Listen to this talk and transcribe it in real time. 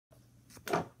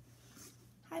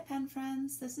pen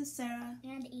friends, this is Sarah.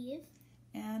 And Eve.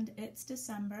 And it's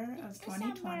December of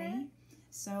 2020.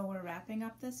 So we're wrapping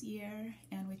up this year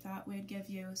and we thought we'd give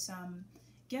you some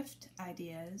gift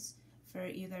ideas for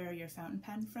either your fountain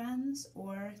pen friends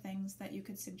or things that you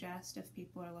could suggest if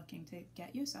people are looking to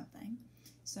get you something.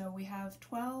 So we have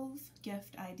 12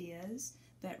 gift ideas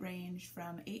that range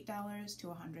from $8 to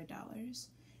 $100.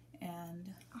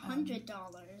 And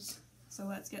 $100. So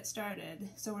let's get started.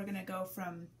 So we're going to go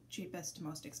from cheapest to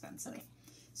most expensive. Okay.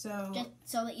 So just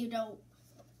so that you don't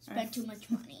spend too much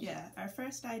money. Yeah, our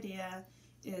first idea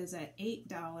is at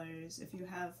 $8. If you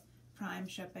have Prime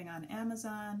shipping on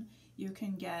Amazon, you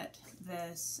can get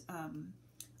this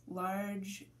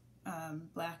large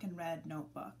black and red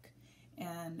notebook,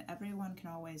 and everyone can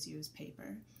always use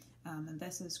paper. And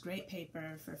this is great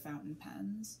paper for fountain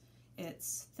pens.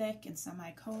 It's thick and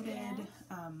semi-coated,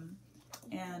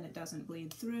 and it doesn't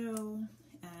bleed through,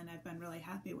 and I've been really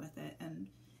happy with it. And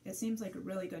it seems like a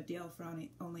really good deal for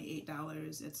only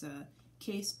 $8. It's a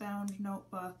case-bound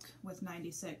notebook with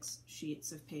 96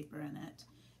 sheets of paper in it,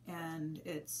 and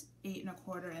it's 8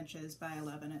 1/4 inches by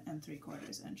 11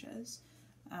 3/4 inches.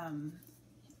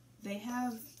 They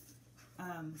have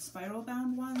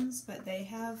spiral-bound ones, but they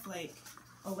have like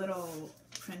a little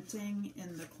printing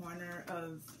in the corner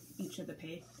of each of the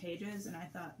pages, and I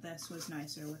thought this was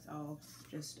nicer with all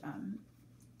just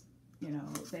you know,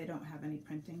 they don't have any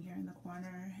printing here in the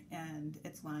corner, and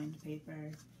it's lined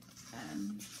paper,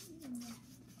 and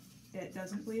it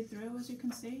doesn't bleed through, as you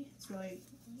can see. It's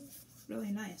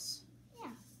really nice.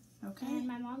 Yeah. Okay. And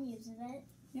my mom uses it.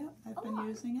 Yep, I've been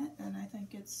using it, and I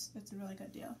think it's a really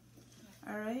good deal.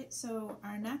 All right, so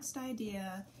our next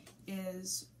idea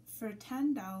is for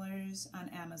 $10 on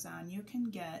Amazon, you can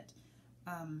get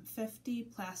 50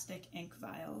 plastic ink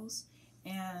vials,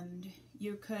 and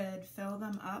you could fill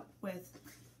them up with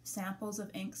samples of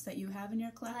inks that you have in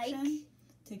your collection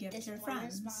to give to your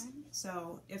friends.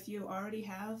 So if you already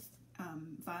have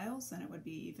vials, then it would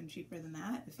be even cheaper than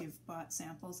that if you've bought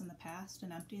samples in the past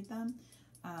and emptied them,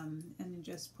 and you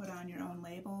just put on your own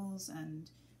labels and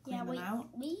clean them out.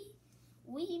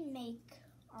 We make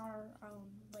our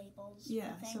own labels.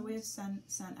 Yeah, so we've sent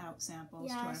out samples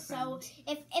to our friends. So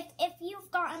if you've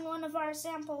gotten one of our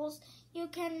samples, you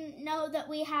can know that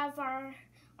we have our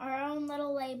own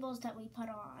little labels that we put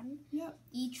on. Yep.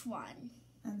 Each one.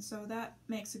 And so that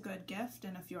makes a good gift,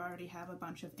 and if you already have a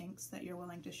bunch of inks that you're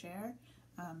willing to share,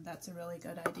 that's a really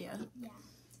good idea. Yeah.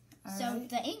 All right.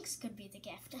 The inks could be the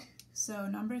gift. So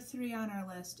number 3 on our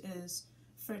list is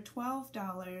for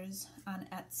 $12 on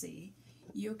Etsy,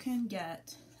 you can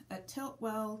get a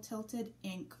TiltWell tilted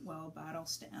ink well bottle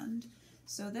stand.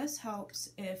 So this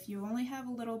helps if you only have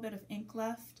a little bit of ink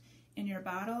left in your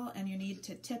bottle and you need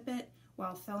to tip it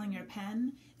while filling your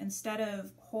pen. Instead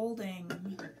of holding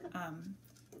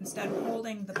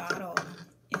the bottle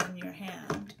in your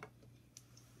hand,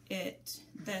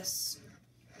 this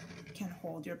can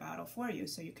hold your bottle for you,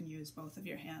 so you can use both of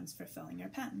your hands for filling your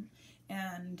pen.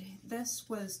 And this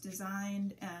was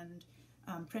designed and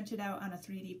printed out on a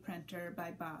 3D printer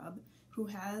by Bob, who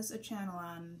has a channel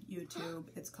on YouTube.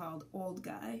 It's called Old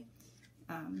Guy,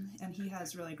 and he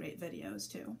has really great videos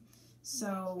too.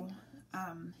 So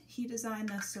he designed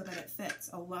this so that it fits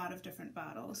a lot of different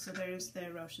bottles. So there's the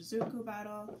Roshizuku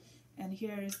bottle, and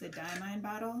here's the Diamine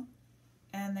bottle,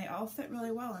 and they all fit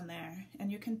really well in there. And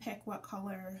you can pick what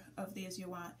color of these you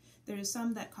want. There's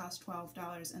some that cost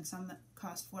 $12 and some that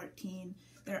cost $14.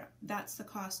 That's the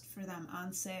cost for them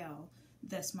on sale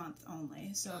this month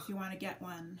only. So if you want to get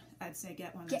one, I'd say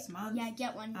get one this month. Yeah,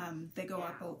 get one. They go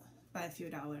up by a few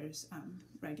dollars,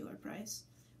 regular price.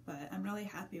 But I'm really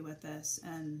happy with this,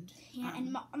 and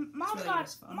and Mom really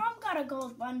got a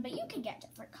gold one, but you can get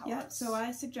different colors. Yeah, so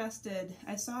I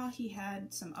saw he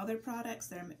had some other products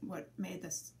that are made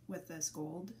this with this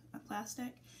gold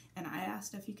plastic, and I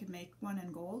asked if he could make one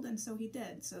in gold, and so he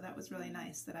did. So that was really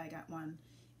nice that I got one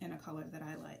in a color that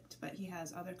I liked, but he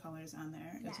has other colors on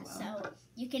there as well. So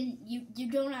you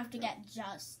don't have to get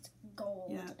just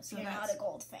gold if you're not a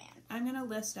gold fan. I'm going to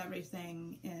list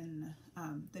everything in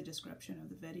the description of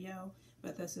the video,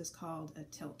 but this is called a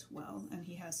TiltWell, and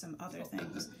he has some other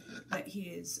things that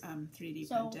he's 3D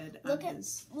printed on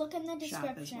his look in the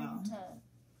description shop as well.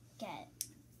 To get.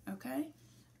 Okay.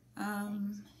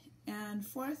 And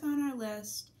fourth on our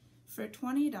list, for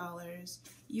 $20,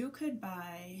 you could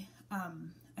buy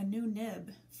a new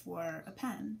nib for a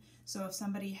pen. So if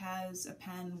somebody has a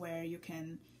pen where you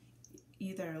can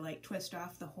either like twist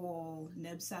off the whole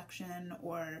nib section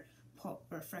or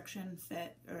friction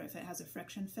fit, or if it has a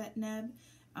friction fit nib,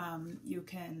 you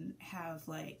can have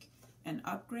like an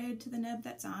upgrade to the nib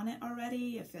that's on it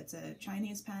already. If it's a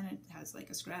Chinese pen, it has like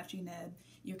a scratchy nib.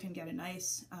 You can get a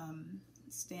nice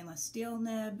stainless steel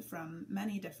nib from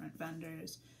many different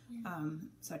vendors,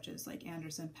 such as like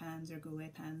Anderson pens or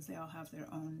Goulet pens. They all have their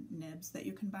own nibs that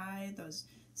you can buy, those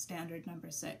standard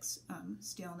number 6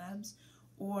 steel nibs.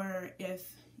 Or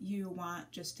if you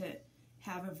want just to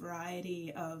have a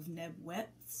variety of nib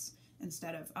widths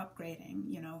instead of upgrading,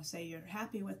 you know, say you're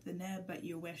happy with the nib but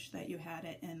you wish that you had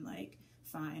it in like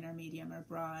fine or medium or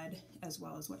broad as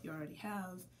well as what you already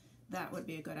have, that would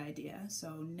be a good idea.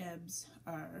 So nibs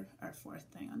are our 4th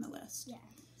thing on the list. Yeah,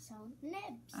 so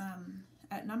nibs.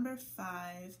 At number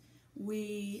 5,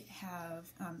 we have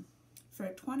for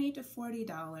 $20 to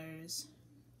 $40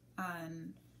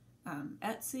 on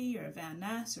Etsy or Van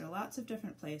Ness or lots of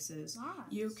different places,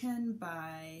 you can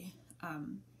buy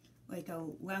like a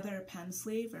leather pen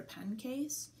sleeve or pen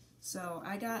case. So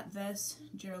I got this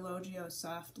Girologio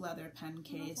soft leather pen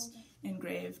case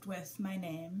engraved with my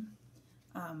name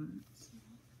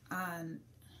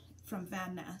from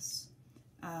Van Ness,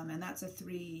 and that's a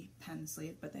 3 pen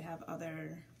sleeve, but they have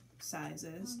other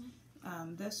sizes.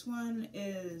 This one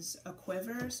is a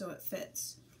quiver, so it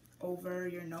fits over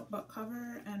your notebook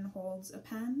cover and holds a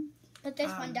pen. But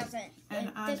this one doesn't.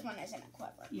 This one isn't a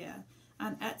quiver. Yeah.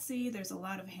 On Etsy, there's a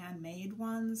lot of handmade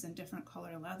ones and different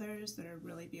color leathers that are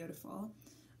really beautiful.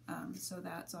 So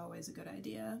that's always a good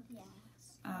idea. Yes.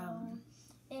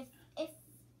 If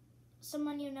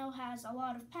someone you know has a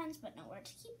lot of pens but nowhere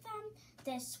to keep them,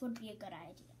 this would be a good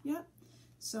idea. Yep.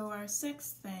 So our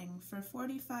 6th thing, for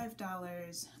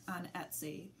 $45 on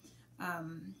Etsy,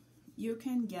 you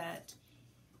can get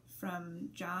from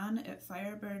John at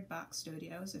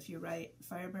FirebirdBoxStudios. If you write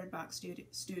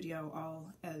FirebirdBoxStudio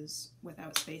all as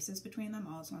without spaces between them,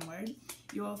 all as one word,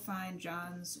 you will find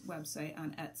John's website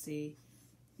on Etsy,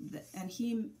 and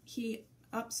he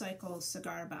upcycles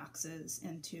cigar boxes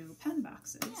into pen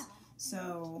boxes. Yeah.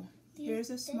 So here's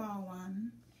a small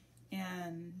one,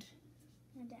 and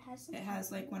it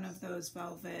has like one of those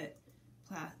velvet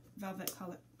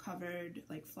covered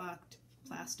like flocked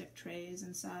plastic trays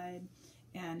inside.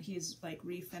 And he's like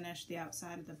refinished the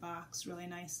outside of the box really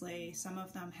nicely. Some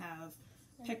of them have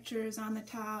pictures on the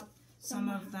top. Some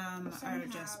of them are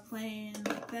just plain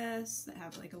like this that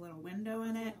have like a little window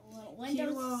in it. He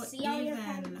will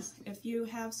even, if you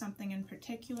have something in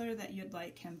particular that you'd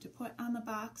like him to put on the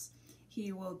box,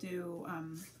 he will do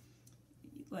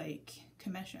like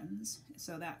commissions.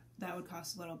 So that would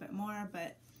cost a little bit more,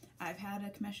 but I've had a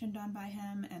commission done by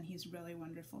him and he's really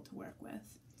wonderful to work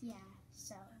with. Yeah,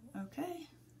 so... Okay,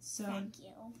 so thank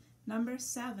you. Number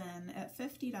 7, at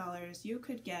 $50, you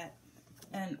could get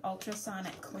an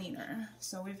ultrasonic cleaner.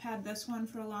 So we've had this one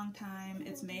for a long time.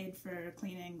 It's made for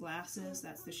cleaning glasses.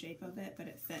 That's the shape of it, but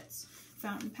it fits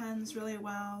fountain pens really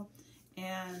well.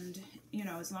 And, you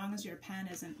know, as long as your pen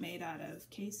isn't made out of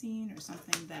casein or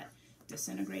something that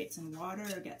disintegrates in water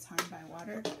or gets harmed by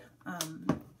water,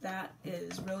 that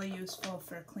is really useful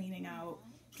for cleaning out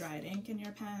dried ink in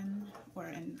your pen or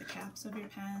in the caps of your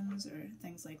pens or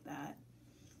things like that.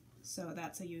 So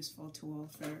that's a useful tool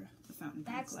for the fountain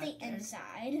pen collector. That's the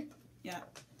inside.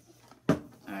 Yep.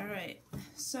 Alright,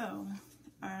 so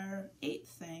our 8th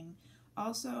thing,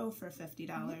 also for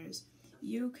 $50,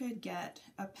 you could get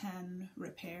a pen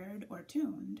repaired or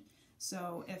tuned.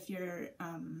 So if your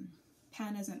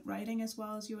pen isn't writing as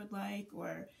well as you would like,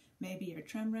 or maybe your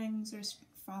trim rings are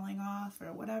falling off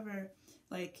or whatever,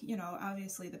 like, you know,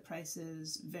 obviously the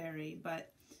prices vary,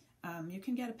 but you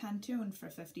can get a pen tuned for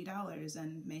 $50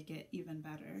 and make it even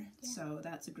better. Yeah. So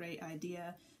that's a great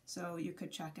idea. So you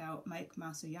could check out Mike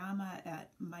Masuyama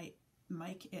at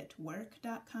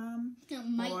MikeItWork.com.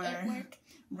 Or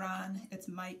Ron, it's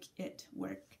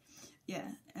MikeItWork.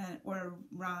 Yeah, or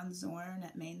Ron Zorn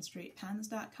at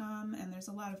MainStreetPens.com, and there's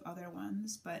a lot of other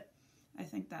ones, but I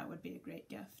think that would be a great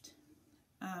gift.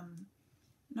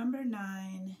 Number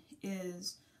 9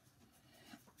 is,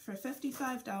 for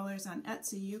 $55 on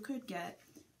Etsy, you could get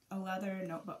a leather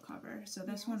notebook cover. So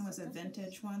this one was a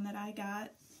vintage one that I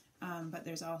got, but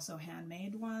there's also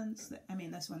handmade ones. I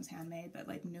mean, this one's handmade, but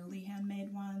like newly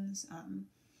handmade ones.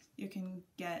 You can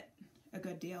get a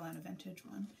good deal on a vintage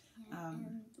one.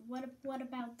 And what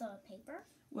about the paper?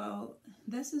 Well,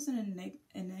 this is an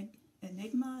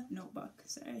Enigma notebook.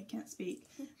 Sorry, I can't speak.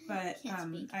 But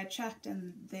I checked,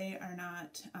 and they are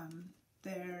not.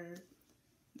 They're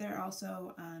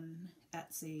also on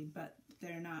Etsy, but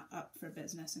they're not up for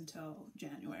business until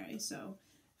January. So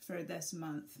for this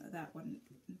month, that wouldn't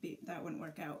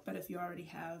work out. But if you already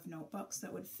have notebooks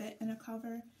that would fit in a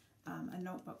cover, a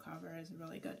notebook cover is a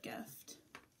really good gift.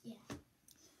 Yeah.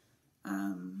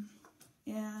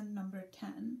 And number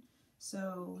 10.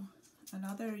 So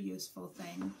another useful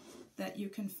thing that you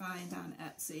can find on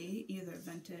Etsy, either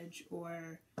vintage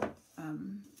or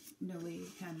newly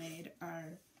handmade,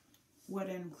 are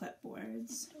wooden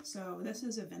clipboards. So this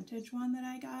is a vintage one that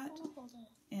I got,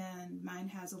 and mine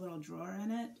has a little drawer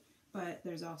in it, but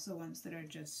there's also ones that are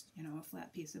just, you know, a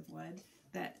flat piece of wood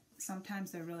that sometimes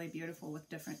they're really beautiful with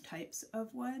different types of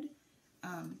wood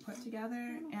put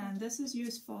together. And this is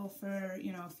useful for,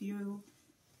 you know,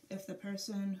 if the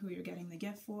person who you're getting the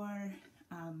gift for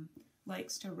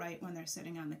likes to write when they're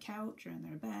sitting on the couch or in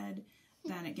their bed,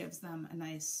 then it gives them a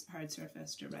nice hard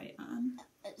surface to write on.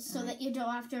 So that you don't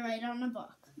have to write on a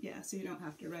book. Yeah, so you don't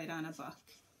have to write on a book.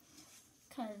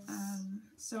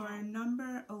 So yeah. Our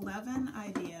number 11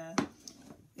 idea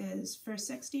is for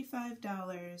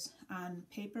 $65 on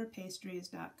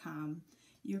paperpastries.com.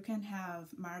 You can have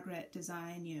Margaret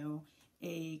design you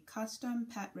a custom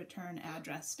pet return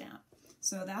address stamp.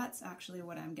 So that's actually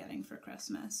what I'm getting for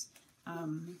Christmas.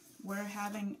 We're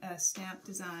having a stamp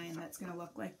design that's going to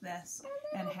look like this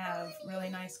and have really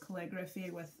nice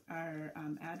calligraphy with our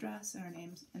address, our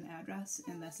names and address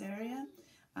in this area.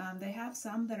 They have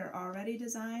some that are already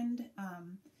designed,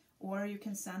 or you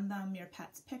can send them your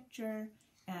pet's picture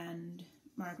and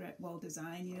Margaret will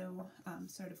design you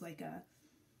sort of like a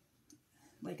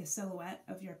silhouette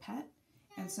of your pet.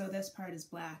 And so this part is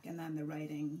black, and then the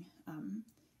writing,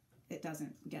 it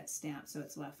doesn't get stamped, so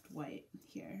it's left white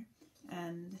here.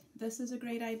 And this is a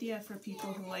great idea for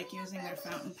people who like using their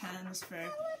fountain pens for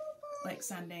like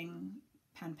sending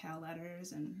pen pal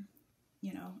letters, and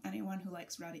you know, anyone who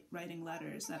likes writing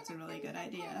letters, that's a really good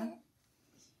idea.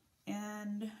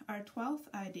 And our 12th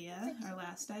idea, our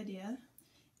last idea,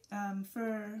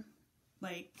 for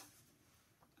like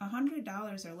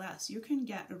 $100 or less, you can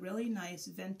get a really nice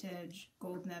vintage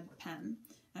Gold Nibbed pen.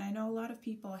 And I know a lot of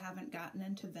people haven't gotten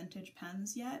into vintage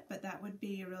pens yet, but that would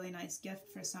be a really nice gift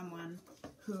for someone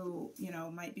who, you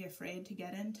know, might be afraid to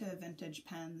get into vintage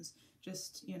pens,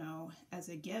 just, you know, as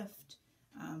a gift.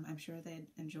 I'm sure they'd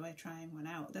enjoy trying one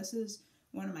out. This is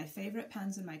one of my favorite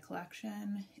pens in my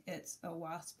collection. It's a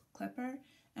wasp clipper,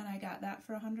 and I got that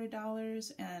for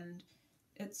 $100, and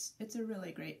it's a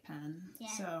really great pen.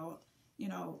 Yeah. So, you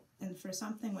know, and for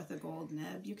something with a gold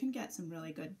nib, you can get some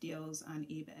really good deals on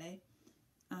eBay.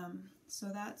 So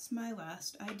that's my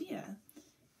last idea.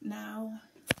 Now,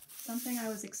 something I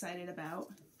was excited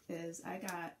about is I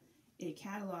got a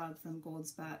catalog from Gold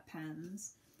Spot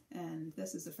Pens, and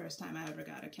this is the first time I ever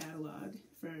got a catalog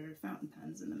for fountain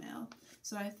pens in the mail.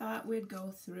 So I thought we'd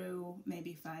go through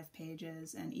maybe 5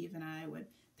 pages, and Eve and I would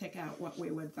pick out what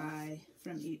we would buy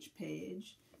from each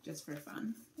page, just for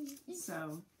fun.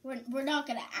 So we're not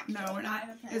gonna actually. No, we're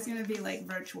not. It's gonna be like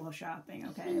virtual shopping,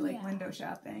 okay? Like window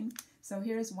shopping. So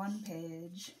here's one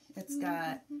page. It's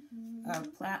got a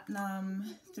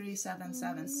Platinum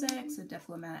 3776, a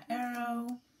Diplomat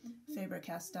Arrow,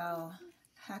 Faber-Castell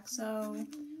Hexo,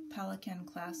 Pelican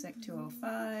Classic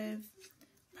 205,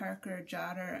 Parker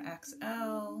Jotter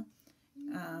XL,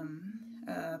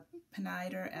 a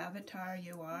Penider Avatar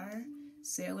UR,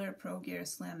 Sailor Pro Gear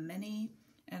Slim Mini,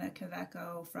 and a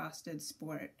Kaweco Frosted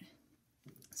Sport.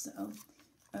 So,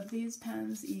 of these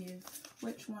pens, Eve,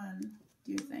 which one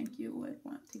do you think you would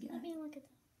want to get? Let me look at that.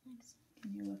 Thanks.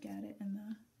 Can you look at it in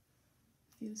the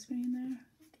view screen there?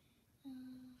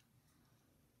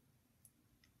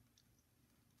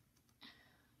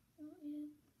 Okay.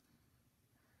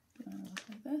 Do you want to look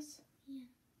at this? Yeah.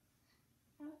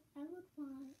 I would want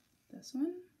this one? that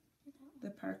one. The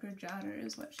Parker Jotter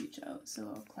is what she chose. So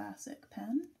a classic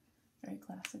pen. Very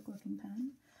classic looking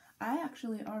pen. I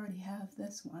actually already have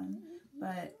this one,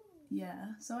 but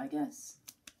yeah, so I guess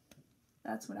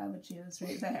that's what I would choose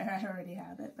right there. I already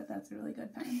have it, but that's a really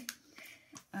good pen.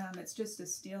 It's just a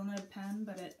steel nib pen,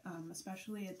 but it,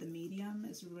 especially at the medium,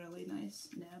 is a really nice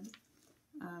nib.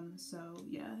 So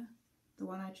yeah, the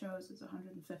one I chose is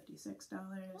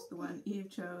 $156. The one Eve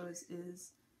chose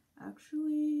is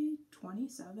actually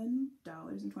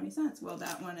 $27.20. Well,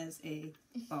 that one is a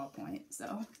ballpoint,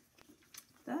 so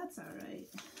that's all right.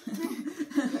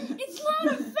 It's not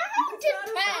a fountain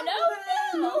pen. Oh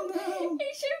no!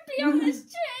 It should be on this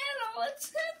channel.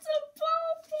 It's a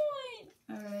ballpoint.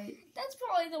 All right. That's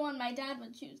probably the one my dad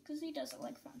would choose because he doesn't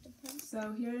like fountain pens.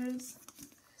 So here's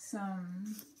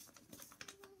some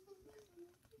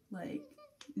like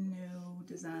new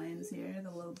designs here.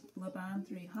 The Le Bon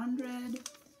 300.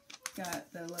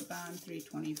 Got the Le Bon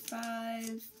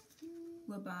 325.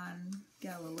 Le Bon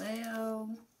Galileo.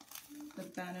 The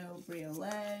Benno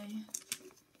Briolet,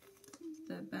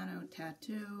 the Benno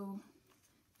Tattoo,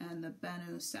 and the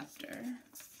Benno Scepter.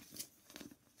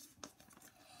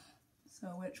 So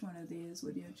which one of these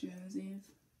would you choose, Eve?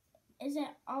 Is it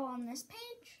all on this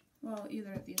page? Well,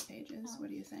 either of these pages. Oh. What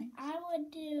do you think? I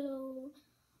would do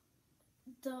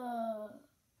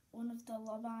one of the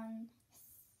Laban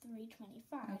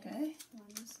 325 Okay.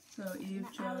 ones. So Eve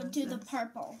chose I would do the this-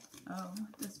 purple. Oh,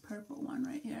 this purple one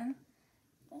right here.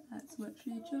 That's what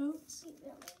she chose. It's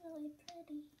really, really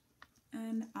pretty.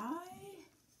 And I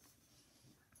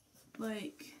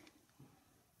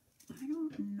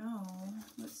don't know.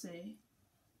 Let's see.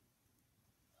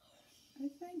 I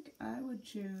think I would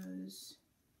choose,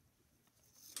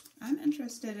 I'm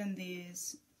interested in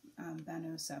these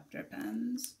Bennu Scepter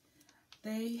pens.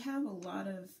 They have a lot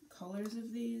of colors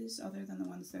of these other than the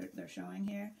ones they're showing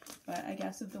here, but I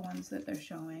guess of the ones that they're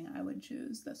showing, I would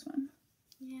choose this one.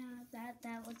 Yeah,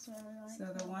 that looks really, really So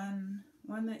the cool.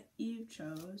 one that Eve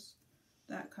chose,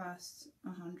 that costs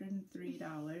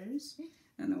 $103,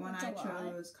 and the one That's I a lot.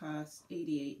 chose costs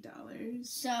 $88.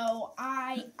 So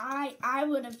I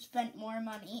would have spent more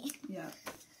money. Yeah.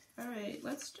 All right,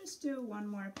 let's just do one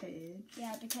more page.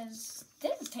 Yeah, because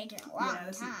this is taking a long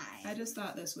this is- time. I just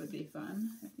thought this would be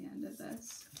fun at the end of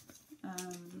this. All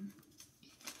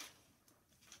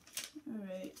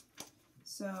right,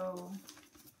 so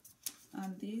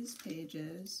on these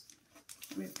pages,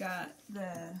 we've got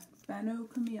the Bennu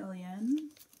Chameleon,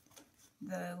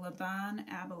 the Laban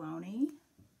Abalone,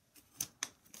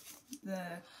 the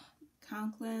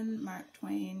Conklin Mark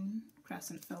Twain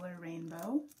Crescent Filler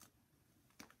Rainbow,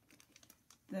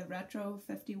 the Retro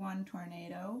 51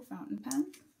 Tornado Fountain Pen,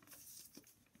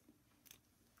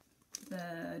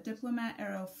 the Diplomat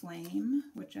Aero Flame,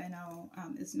 which I know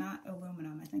is not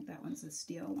aluminum. I think that one's a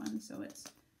steel one, so it's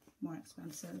more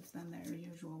expensive than their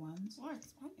usual ones. More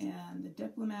expensive. And the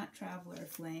Diplomat Traveler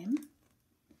Flame,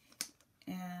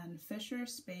 and Fisher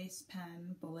Space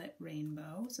Pen Bullet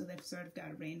Rainbow. So they've sort of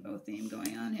got a rainbow theme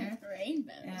going on here.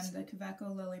 Rainbows. And the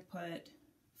Kaveco Lilliput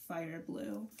Fire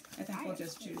Blue. I think we'll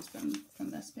just choose from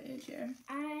this page here.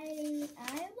 I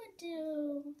would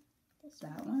do this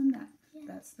That one, Yeah.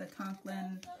 that's the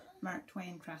Conklin Mark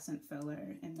Twain Crescent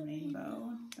Filler in The rainbow.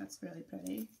 rainbow. That's really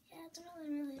pretty. Yeah, it's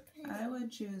really, really pretty. I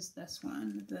would choose this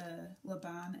one, the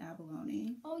Laban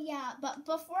Abalone. Oh yeah, but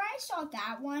before I saw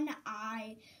that one,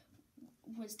 I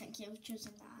was thinking of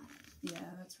choosing that. Yeah,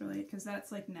 that's really, because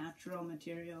that's like natural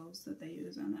materials that they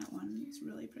use on that one. It's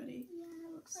really pretty. Yeah,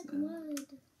 it looks like So-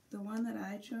 wood. The one that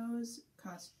I chose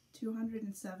cost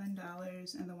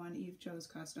 $207, and the one Eve chose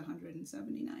cost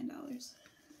 $179.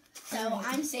 So Alright.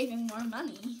 I'm saving more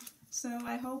money. So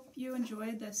I hope you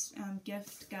enjoyed this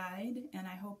gift guide, and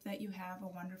I hope that you have a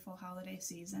wonderful holiday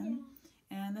season.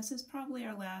 And this is probably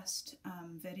our last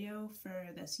video for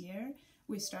this year.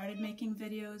 We started making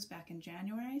videos back in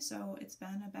January, so it's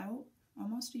been about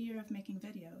almost a year of making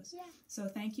videos. Yeah. So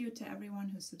thank you to everyone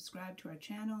who subscribed to our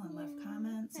channel and left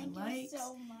comments and Thank you likes.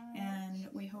 so much. And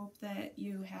we hope that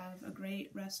you have a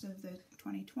great rest of the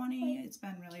 2020. It's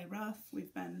been really rough.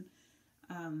 We've been,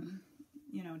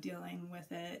 dealing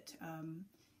with it.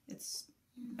 It's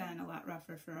been a lot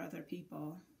rougher for other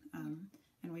people.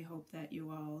 And we hope that you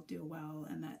all do well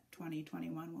and that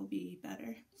 2021 will be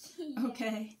better. Yeah.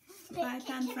 Okay. Bye,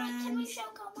 pen friends. Can we show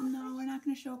Como? No, we're not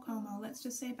going to show Como. Let's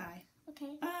just say bye.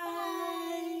 Okay.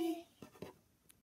 Bye.